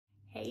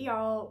Hey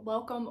y'all,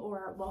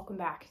 welcome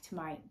back to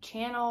my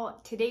channel.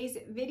 Today's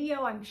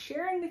video, I'm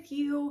sharing with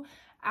you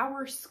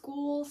our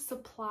school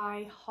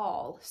supply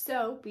haul,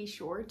 so be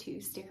sure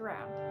to stick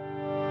around.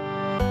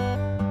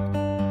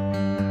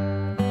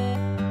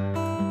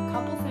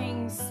 Couple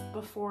things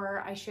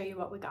before I show you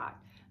what we got.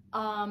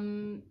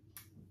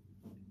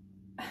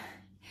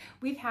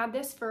 We've had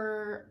this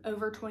for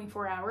over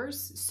 24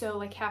 hours, so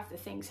like half the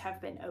things have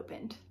been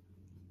opened.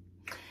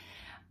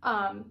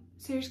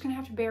 So you're just gonna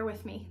have to bear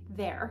with me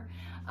there.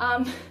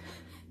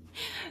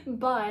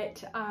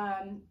 But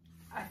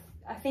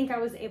I think I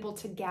was able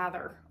to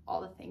gather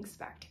all the things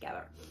back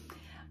together.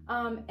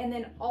 And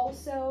then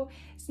also,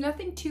 it's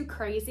nothing too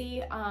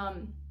crazy.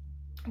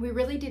 We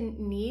really didn't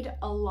need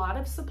a lot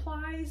of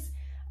supplies,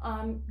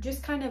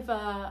 just kind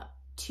of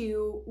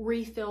to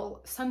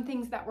refill some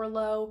things that were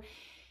low.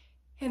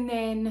 And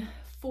then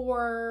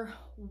for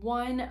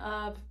one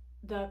of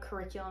the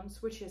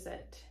curriculums, which is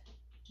it?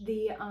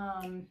 The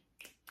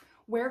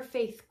Where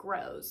Faith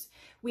Grows.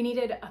 We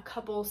needed a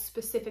couple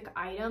specific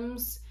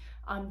items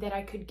that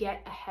I could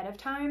get ahead of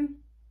time.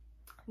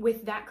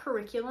 With that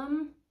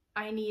curriculum,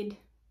 I need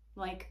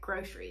like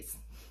groceries.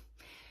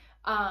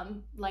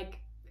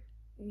 Like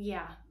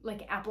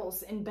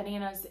apples and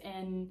bananas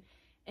and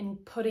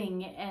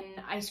pudding and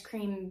ice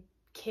cream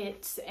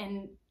kits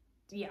and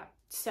yeah.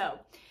 So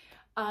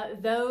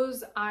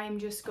those I'm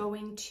just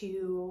going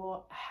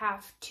to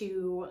have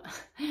to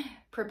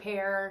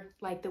prepare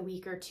like the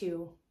week or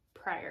two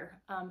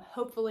prior.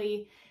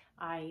 Hopefully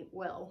I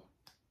will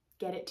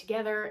get it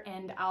together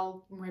and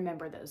I'll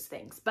remember those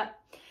things. But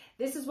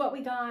this is what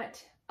we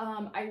got.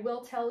 I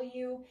will tell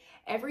you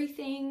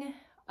everything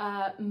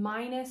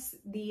minus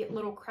the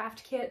little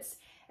craft kits,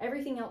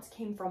 everything else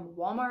came from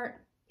Walmart.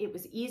 It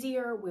was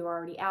easier. We were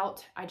already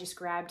out. I just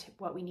grabbed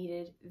what we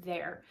needed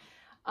there.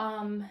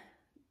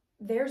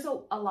 There's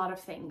a lot of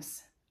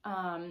things.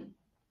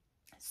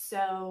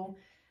 So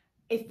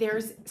if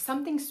there's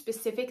something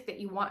specific that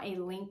you want a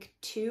link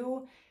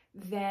to,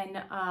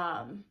 then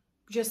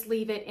just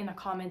leave it in the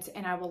comments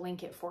and I will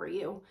link it for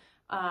you.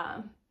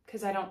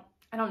 Cause I don't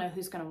know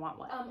who's gonna want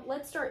what.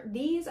 Let's start.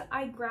 These,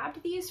 I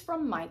grabbed these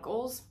from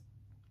Michael's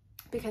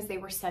because they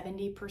were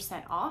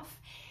 70% off.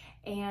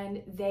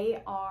 And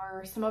they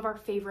are some of our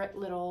favorite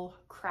little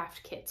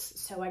craft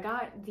kits. So I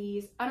got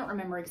these, I don't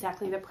remember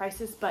exactly the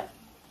prices, but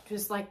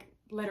just like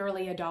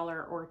literally $1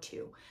 or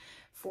 $2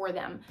 for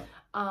them.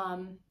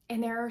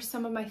 And there are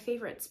some of my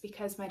favorites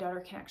because my daughter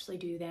can actually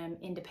do them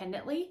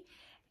independently.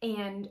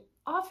 And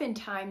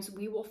oftentimes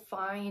we will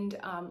find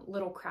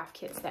little craft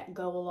kits that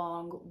go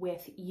along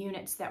with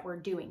units that we're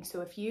doing.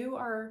 So if you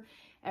are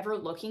ever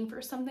looking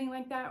for something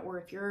like that, or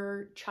if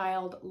your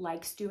child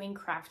likes doing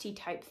crafty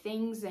type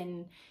things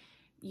and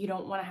you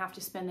don't want to have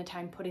to spend the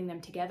time putting them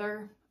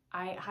together,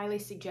 I highly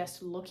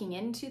suggest looking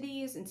into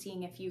these and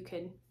seeing if you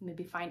could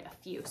maybe find a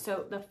few.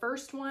 So the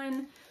first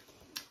one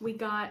we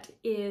got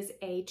is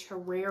a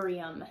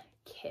terrarium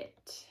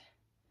kit.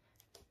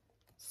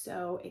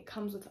 So it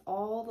comes with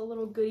all the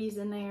little goodies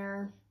in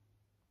there.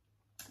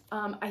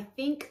 I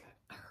think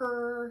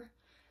her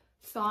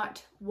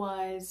thought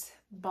was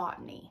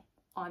botany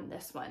on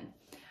this one.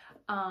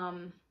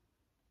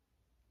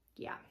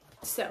 Yeah,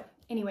 so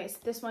anyways,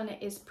 this one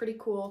is pretty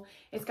cool.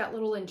 It's got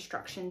little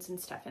instructions and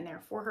stuff in there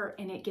for her,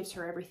 and it gives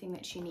her everything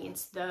that she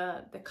needs.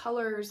 The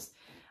colors,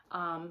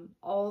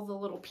 all the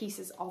little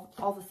pieces,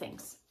 all the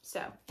things.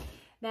 So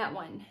that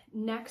one.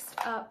 Next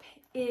up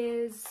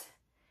is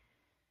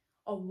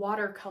a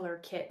watercolor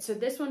kit. So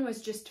this one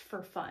was just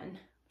for fun.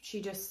 She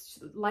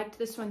just liked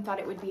this one, thought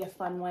it would be a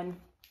fun one.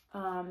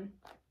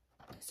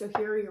 So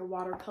here are your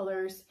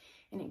watercolors,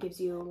 and it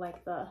gives you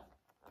like the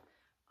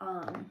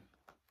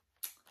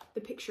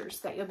pictures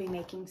that you'll be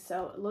making.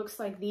 So it looks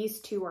like these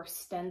two are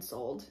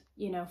stenciled,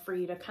 you know, for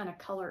you to kind of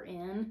color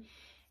in,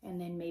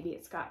 and then maybe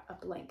it's got a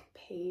blank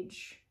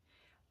page.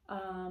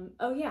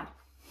 Oh yeah,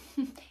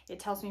 it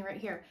tells me right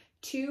here,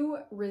 2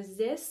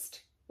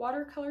 resist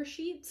watercolor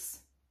sheets,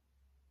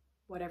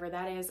 whatever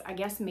that is. I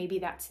guess maybe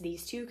that's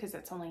these two because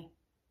that's the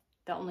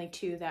only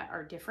 2 that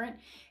are different.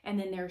 And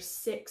then there's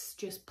 6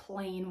 just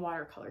plain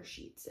watercolor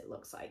sheets, it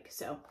looks like.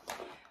 So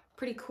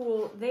pretty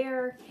cool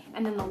there.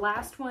 And then the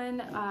last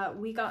one,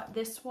 we got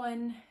this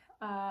one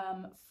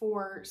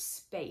for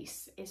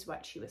space is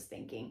what she was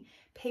thinking.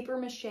 Paper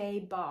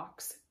mache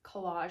box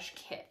collage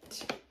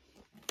kit.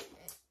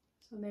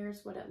 So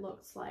there's what it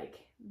looks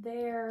like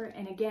there.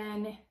 And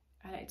again,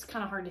 it's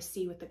kind of hard to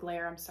see with the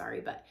glare, I'm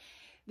sorry, but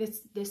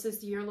this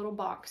is your little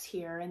box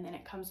here. And then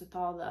it comes with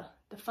all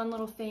the fun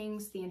little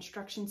things, the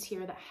instructions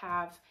here that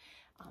have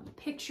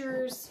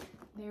pictures.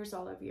 There's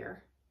all of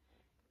your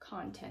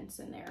contents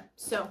in there.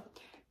 So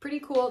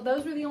pretty cool.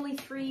 Those were the only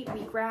 3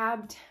 we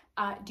grabbed.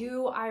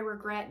 Do I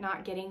regret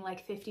not getting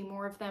like 50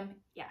 more of them?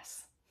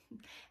 Yes,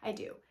 I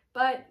do.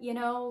 But you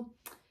know,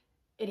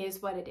 it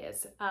is what it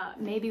is.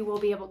 Maybe we'll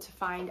be able to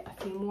find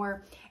a few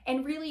more.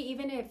 And really,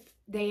 even if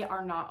they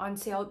are not on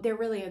sale, they're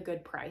really a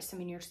good price. I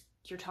mean,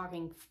 you're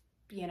talking,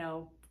 you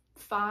know,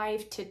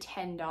 $5 to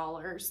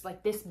 $10.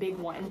 Like this big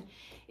one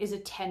is a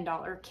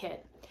 $10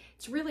 kit.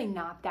 it's really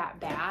not that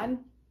bad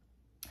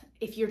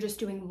if you're just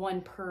doing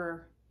one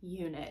per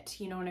unit,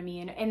 you know what I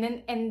mean?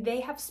 And they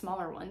have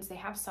smaller ones. They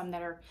have some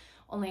that are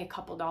only a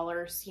couple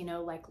dollars, you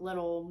know, like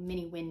little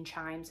mini wind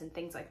chimes and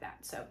things like that.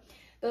 So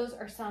those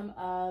are some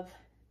of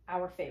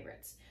our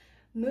favorites.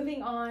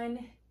 Moving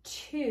on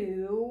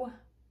to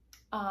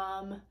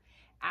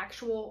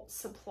actual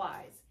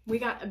supplies. We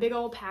got a big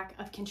old pack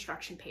of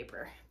construction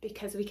paper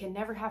because we can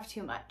never have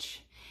too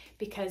much.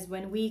 Because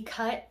when we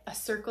cut a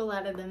circle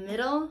out of the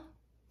middle,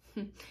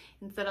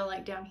 instead of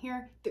like down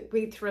here,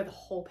 we'd throw the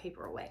whole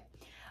paper away.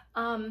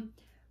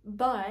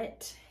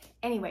 But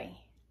anyway,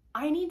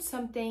 I need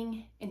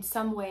something in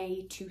some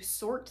way to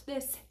sort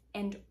this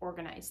and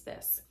organize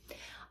this.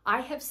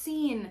 I have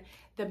seen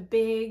the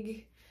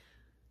big,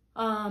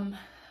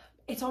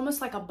 it's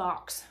almost like a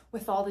box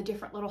with all the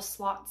different little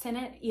slots in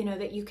it, you know,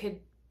 that you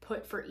could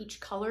put for each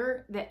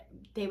color that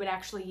they would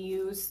actually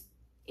use,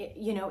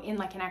 you know, in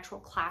like an actual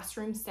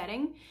classroom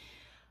setting.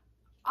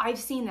 I've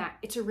seen that.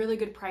 It's a really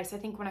good price. I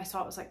think when I saw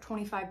it, it was like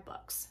 25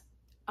 bucks.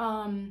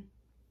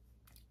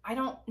 I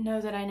don't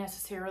know that I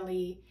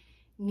necessarily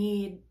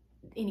need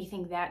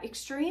anything that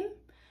extreme,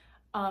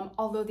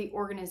 although the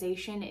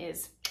organization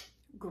is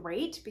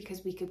great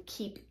because we could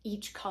keep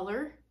each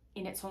color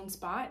in its own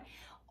spot.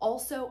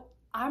 Also,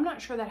 I'm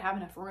not sure that I have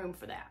enough room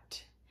for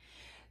that.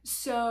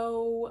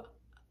 So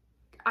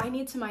I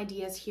need some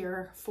ideas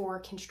here for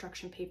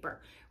construction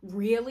paper.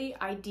 Really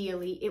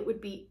ideally, it would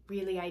be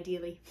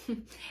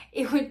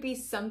it would be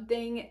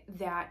something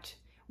that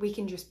we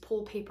can just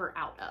pull paper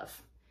out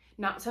of.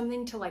 Not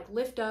something to like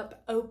lift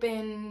up,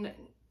 open,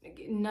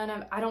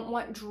 I don't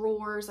want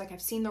drawers. Like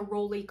I've seen the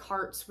rolly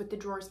carts with the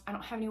drawers. I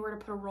don't have anywhere to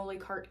put a rolly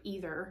cart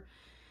either.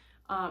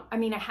 I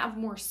mean, I have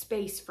more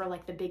space for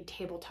like the big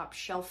tabletop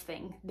shelf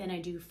thing than I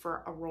do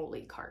for a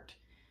rolly cart.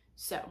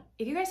 So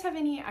if you guys have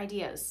any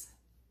ideas,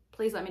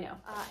 please let me know.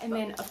 And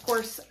then of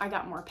course I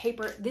got more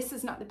paper. This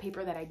is not the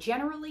paper that I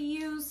generally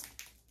use.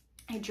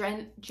 I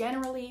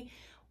generally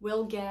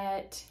will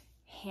get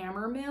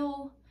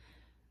Hammermill,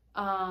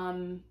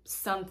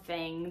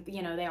 something,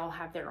 you know, they all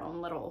have their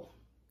own little,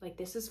 like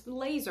this is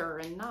laser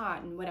and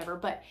not and whatever,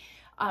 but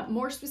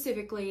more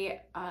specifically,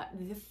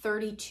 the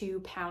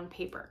 32-pound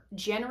paper.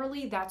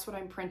 Generally, that's what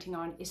I'm printing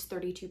on is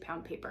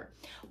 32-pound paper.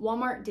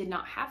 Walmart did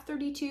not have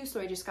 32, so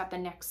I just got the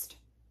next,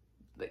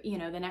 you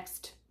know, the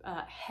next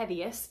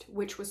heaviest,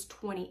 which was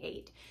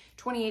 28.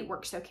 28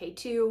 works okay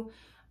too.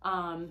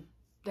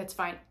 That's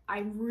fine. I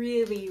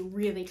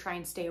really try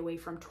and stay away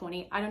from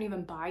 20. I don't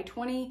even buy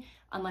 20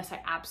 unless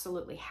I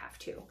absolutely have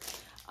to.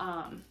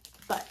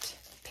 But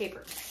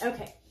paper.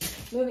 Okay,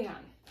 moving on.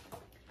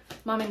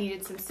 Mama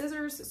needed some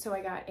scissors, so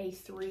I got a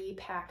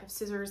 3-pack of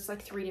scissors,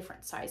 like 3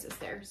 different sizes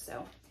there,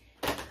 so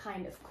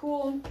kind of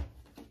cool.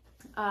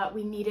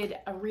 We needed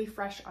a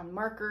refresh on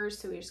markers,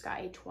 so we just got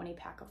a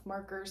 20-pack of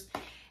markers.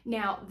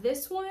 Now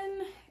this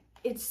one,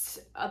 it's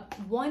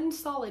one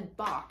solid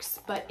box,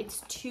 but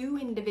it's 2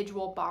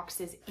 individual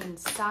boxes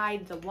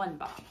inside the one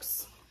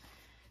box.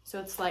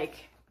 So it's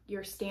like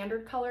your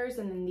standard colors,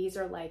 and then these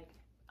are like,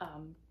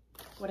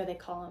 what do they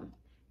call them?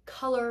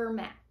 Color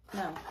mat,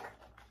 no,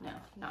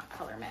 not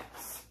color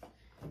mix.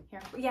 Here,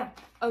 yeah,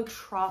 oh,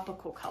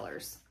 tropical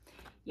colors.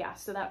 Yeah,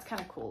 so that's kind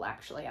of cool,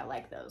 actually. I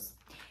like those.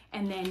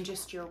 And then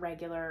just your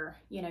regular,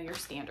 you know, your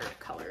standard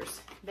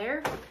colors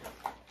there.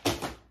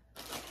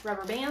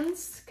 Rubber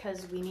bands,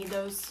 because we need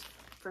those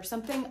for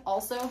something.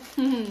 Also,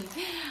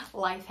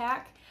 life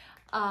hack.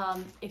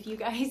 If you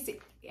guys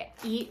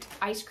eat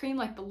ice cream,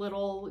 like the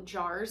little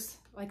jars,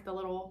 like the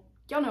little,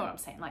 y'all know what I'm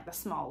saying, like the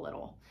small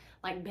little,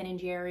 like Ben &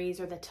 Jerry's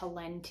or the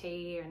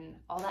Talenti and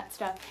all that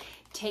stuff.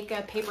 Take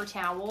a paper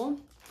towel,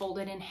 fold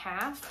it in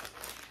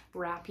half,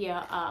 wrap you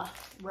a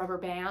rubber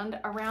band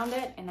around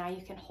it, and now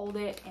you can hold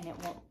it and it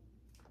won't,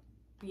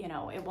 you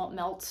know, it won't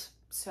melt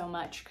so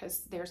much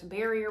because there's a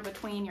barrier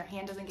between, your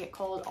hand doesn't get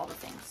cold, all the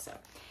things. So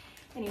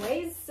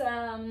anyways,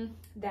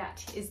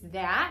 that is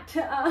that.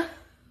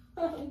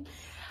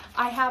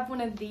 I have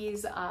one of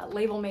these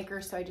label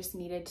makers, so I just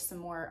needed some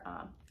more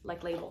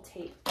like label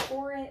tape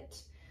for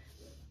it.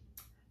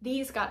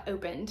 These got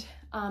opened,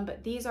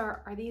 but these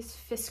are these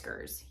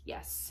Fiskars?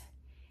 Yes,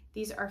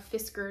 these are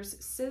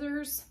Fiskars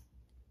scissors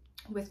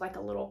with like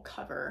a little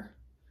cover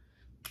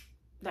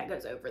that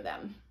goes over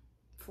them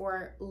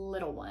for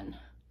little one.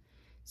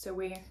 So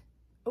we're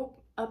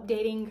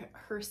updating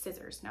her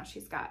scissors. Now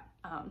she's got,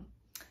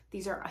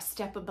 these are a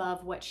step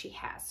above what she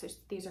has. So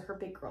these are her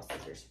big girl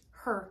scissors,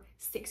 her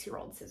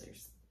 6-year-old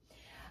scissors.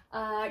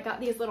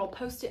 Got these little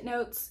Post-it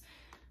notes,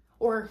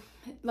 or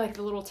like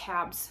the little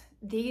tabs.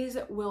 These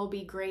will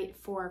be great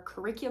for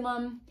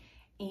curriculum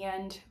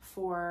and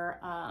for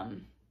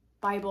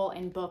Bible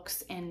and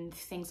books and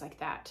things like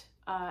that.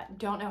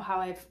 Don't know how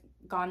I've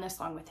gone this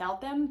long without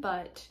them,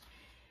 but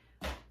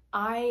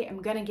I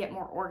am gonna get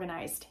more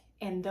organized,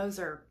 and those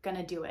are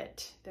gonna do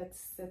it.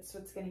 That's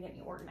what's gonna get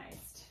me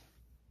organized.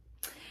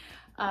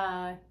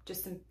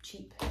 Just some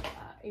cheap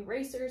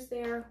erasers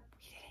there.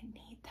 We didn't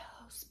need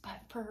those, but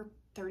for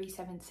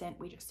 37 cents,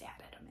 we just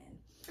added them in.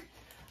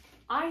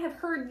 I have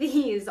heard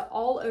these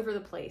all over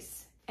the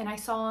place, and I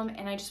saw them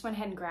and I just went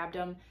ahead and grabbed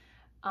them.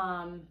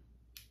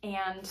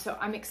 And so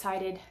I'm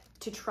excited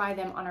to try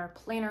them on our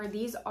planner.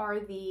 These are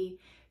the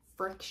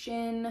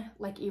Friction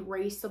like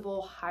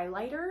erasable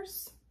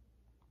highlighters.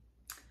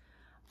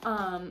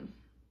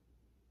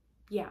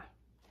 Yeah,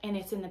 and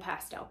it's in the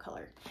pastel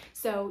color.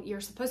 So you're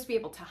supposed to be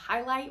able to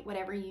highlight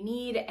whatever you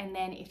need, and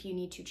then if you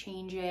need to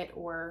change it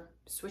or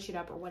switch it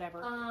up or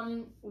whatever.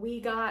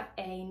 We got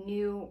a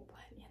new, what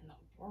in the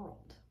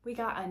world? We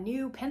got a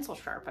new pencil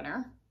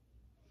sharpener.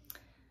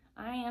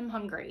 I am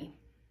hungry,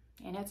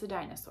 and it's a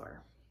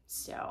dinosaur.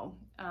 So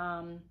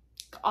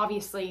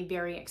obviously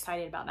very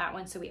excited about that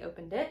one, so we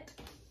opened it.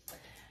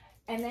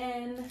 And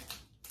then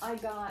I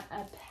got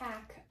a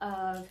pack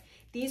of,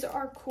 these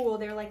are cool.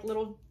 They're like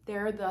little,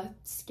 they're the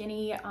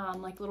skinny,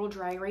 like little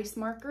dry erase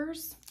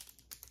markers.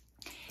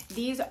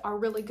 These are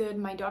really good.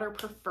 My daughter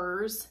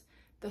prefers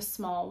the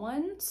small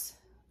ones.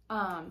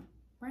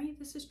 Right,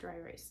 this is dry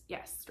erase.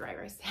 Yes, dry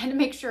erase. I had to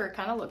make sure, it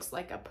kind of looks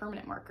like a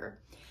permanent marker.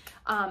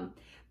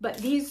 But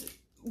these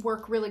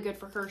work really good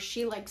for her.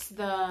 She likes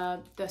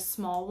the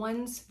small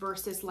ones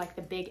versus like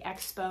the big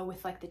expo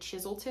with like the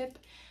chisel tip.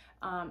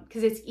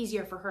 Because it's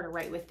easier for her to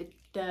write with.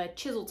 The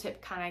chisel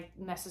tip kind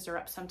of messes her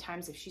up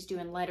sometimes if she's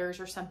doing letters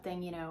or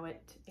something, you know,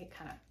 it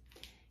kind of,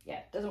 yeah,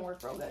 it doesn't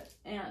work real good.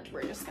 And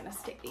we're just gonna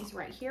stick these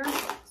right here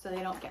so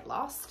they don't get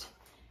lost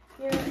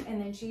here. And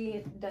then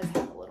she does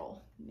have a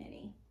little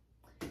mini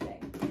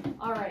thing.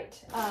 All right,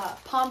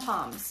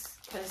 pom-poms,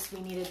 because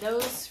we needed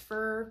those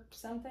for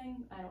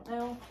something, I don't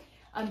know.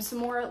 Some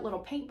more little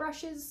paint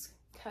brushes,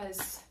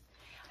 because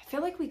I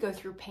feel like we go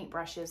through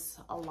paintbrushes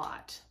a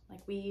lot.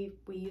 Like we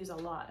use a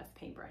lot of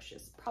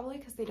paintbrushes, probably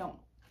because they don't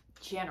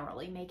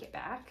generally make it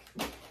back.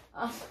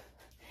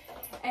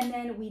 And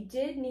then we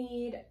did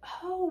need,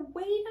 oh,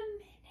 wait a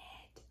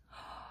minute.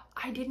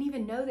 I didn't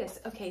even know this.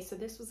 Okay, so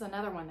this was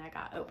another one that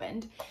got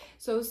opened.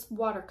 So it's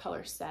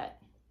watercolor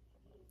set,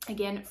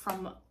 again,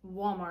 from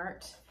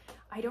Walmart.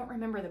 I don't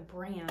remember the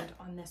brand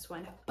on this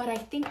one, but I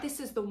think this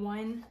is the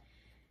one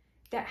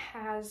that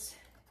has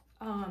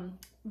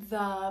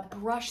the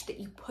brush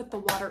that you put the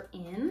water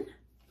in.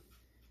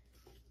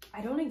 I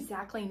don't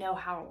exactly know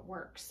how it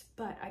works,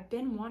 but I've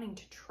been wanting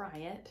to try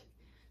it.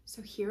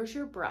 So here's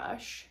your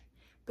brush.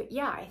 But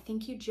yeah, I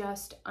think you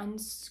just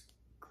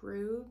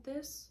unscrew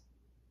this.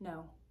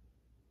 No.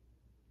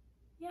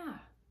 Yeah.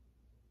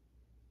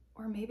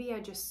 Or maybe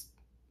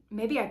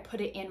I put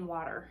it in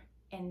water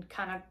and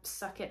kind of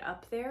suck it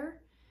up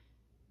there.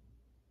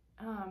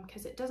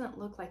 Because it doesn't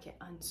look like it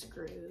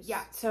unscrews.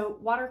 Yeah, so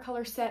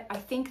watercolor set. I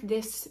think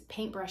this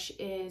paintbrush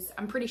is,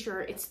 I'm pretty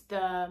sure it's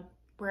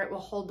where it will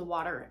hold the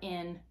water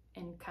in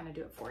and kind of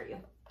do it for you.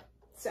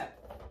 So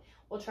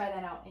we'll try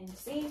that out and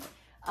see.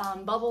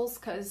 Bubbles,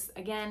 because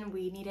again,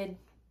 we needed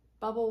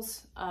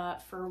bubbles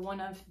for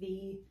one of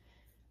the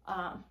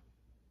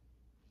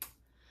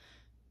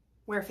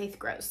Where Faith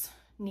Grows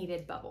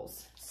needed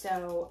bubbles.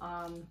 So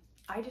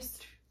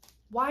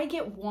why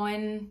get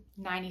one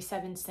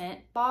 97-cent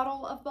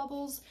bottle of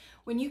bubbles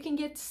when you can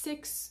get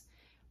 6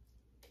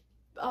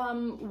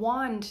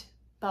 wand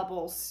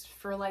bubbles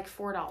for like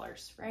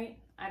 $4, right?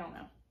 I don't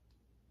know.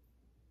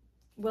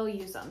 We'll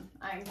use them.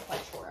 I'm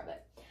quite sure of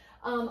it.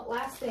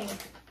 Last thing,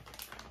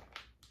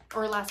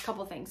 or last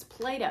couple things,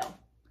 Play-Doh.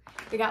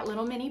 We got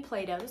little mini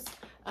Play-Dohs.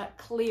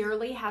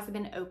 Clearly hasn't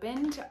been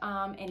opened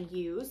and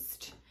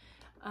used,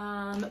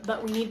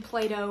 but we need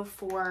Play-Doh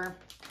for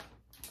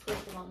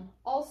curriculum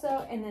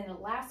also. And then the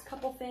last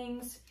couple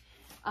things,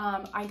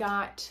 I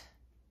got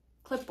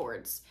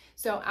clipboards.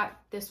 So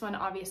this one,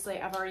 obviously,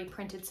 I've already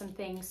printed some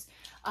things.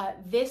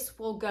 This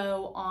will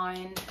go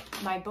on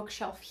my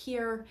bookshelf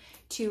here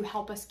to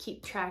help us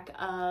keep track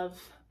of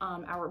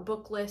our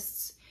book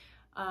lists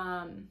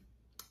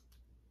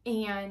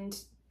and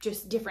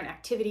just different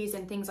activities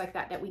and things like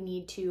that that we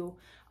need to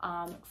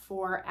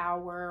for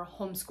our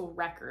homeschool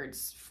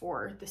records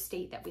for the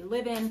state that we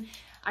live in.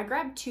 I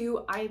grabbed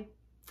 2.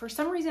 For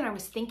some reason, I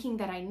was thinking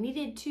that I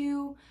needed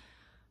 2,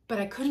 but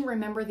I couldn't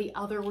remember the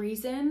other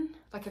reason.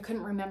 Like I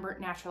couldn't remember it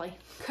naturally.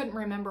 Couldn't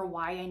remember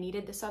why I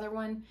needed this other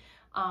one.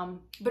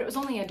 But it was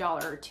only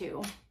 $1 or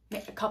 $2,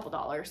 a couple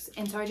dollars.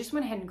 And so I just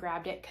went ahead and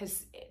grabbed it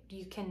because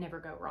you can never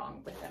go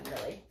wrong with them,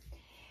 really.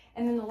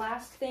 And then the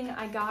last thing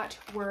I got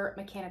were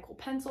mechanical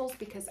pencils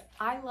because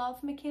I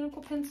love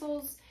mechanical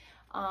pencils.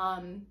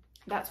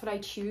 That's what I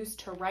choose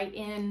to write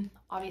in,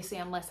 obviously,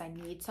 unless I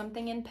need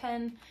something in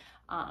pen.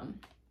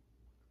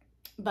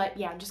 But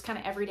yeah, just kind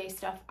of everyday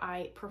stuff.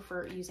 I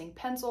prefer using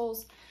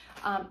pencils.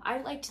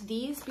 I liked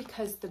these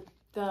because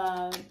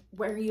the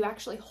where you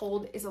actually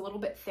hold is a little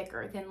bit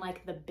thicker than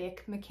like the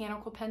Bic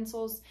mechanical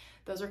pencils.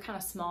 Those are kind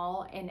of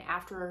small, and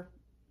after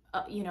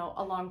you know,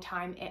 a long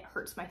time, it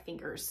hurts my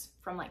fingers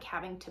from like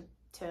having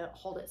to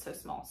hold it so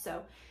small.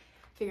 So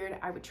figured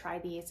I would try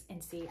these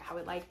and see how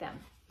I like them.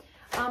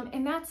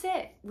 And that's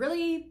it.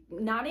 Really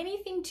not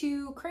anything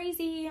too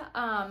crazy.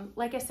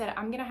 Like I said,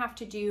 I'm gonna have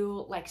to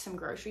do like some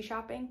grocery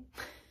shopping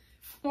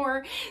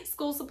for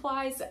school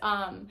supplies.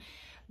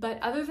 But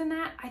other than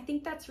that, I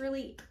think that's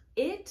really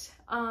it.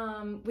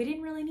 We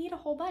didn't really need a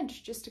whole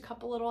bunch, just a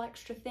couple little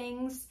extra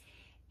things.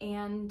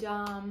 And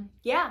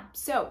yeah,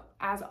 so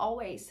as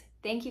always,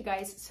 thank you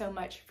guys so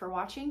much for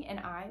watching, and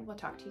I will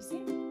talk to you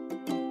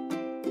soon.